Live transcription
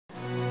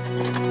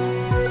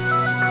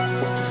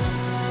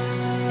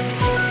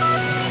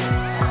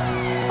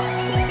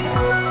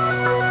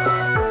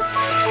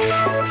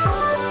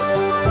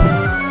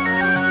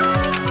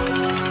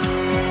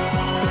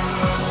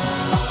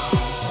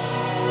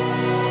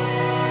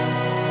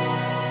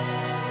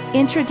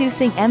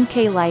Introducing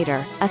MK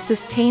Lighter, a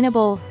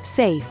sustainable,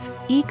 safe,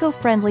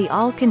 eco-friendly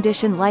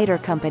all-condition lighter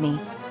company.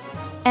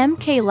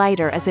 MK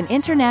Lighter is an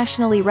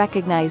internationally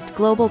recognized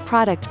global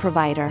product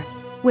provider.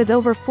 With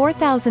over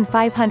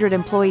 4,500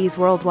 employees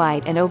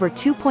worldwide and over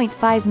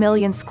 2.5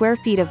 million square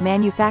feet of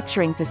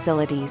manufacturing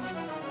facilities,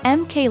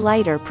 MK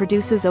Lighter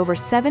produces over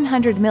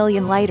 700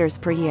 million lighters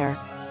per year.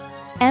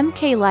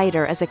 MK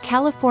Lighter is a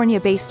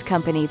California-based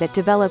company that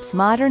develops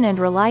modern and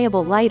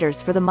reliable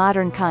lighters for the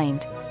modern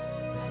kind.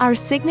 Our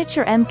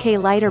signature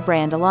MK Lighter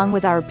brand along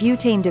with our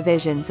butane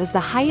divisions is the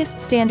highest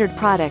standard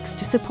products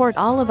to support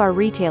all of our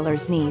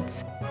retailers'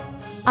 needs.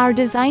 Our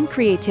design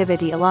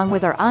creativity along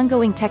with our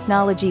ongoing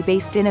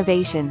technology-based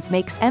innovations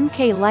makes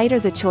MK Lighter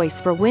the choice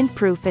for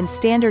windproof and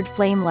standard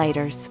flame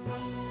lighters.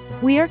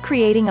 We are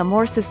creating a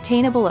more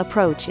sustainable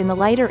approach in the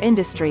lighter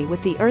industry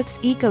with the Earth's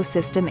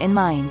ecosystem in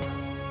mind.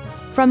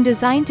 From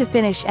design to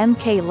finish,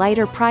 MK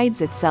Lighter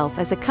prides itself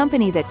as a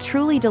company that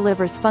truly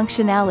delivers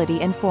functionality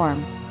and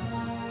form.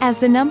 As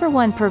the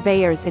 #1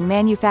 purveyors in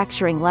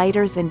manufacturing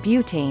lighters and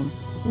butane,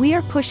 we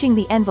are pushing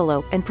the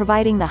envelope and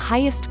providing the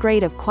highest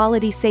grade of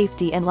quality,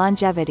 safety and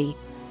longevity.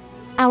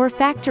 Our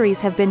factories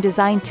have been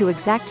designed to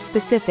exact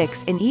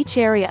specifics in each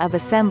area of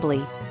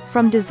assembly,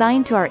 from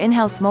design to our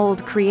in-house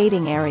mold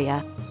creating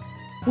area.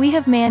 We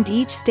have manned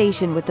each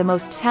station with the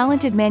most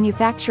talented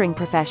manufacturing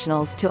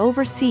professionals to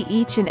oversee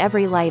each and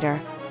every lighter.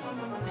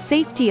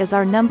 Safety is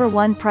our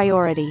 #1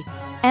 priority.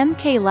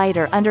 MK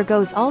Lighter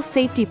undergoes all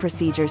safety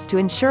procedures to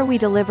ensure we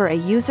deliver a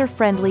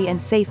user-friendly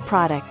and safe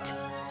product.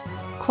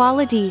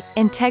 Quality,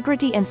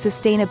 integrity and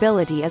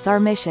sustainability is our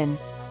mission.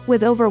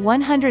 With over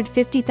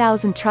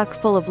 150,000 truck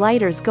full of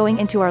lighters going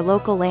into our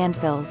local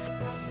landfills,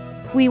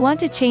 we want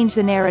to change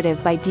the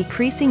narrative by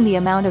decreasing the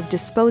amount of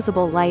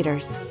disposable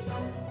lighters.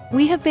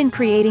 We have been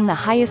creating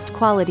the highest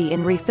quality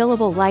in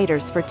refillable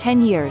lighters for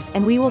 10 years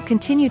and we will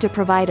continue to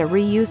provide a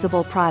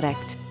reusable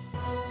product.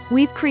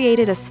 We've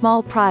created a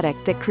small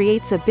product that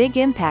creates a big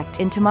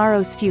impact in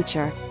tomorrow's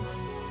future.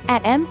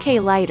 At MK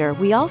Lighter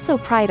we also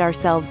pride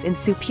ourselves in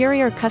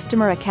superior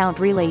customer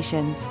account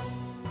relations.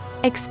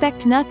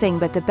 Expect nothing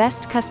but the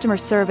best customer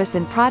service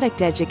and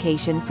product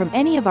education from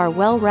any of our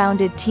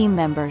well-rounded team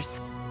members.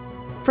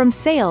 From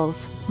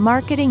sales,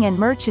 marketing and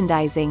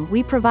merchandising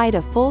we provide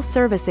a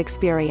full-service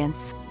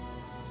experience.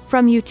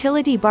 From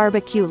utility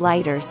barbecue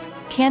lighters,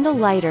 candle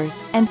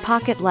lighters, and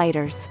pocket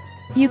lighters,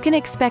 you can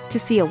expect to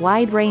see a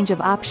wide range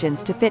of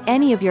options to fit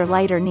any of your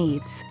lighter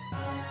needs.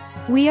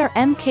 We are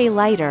MK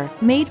Lighter,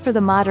 made for the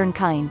modern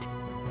kind.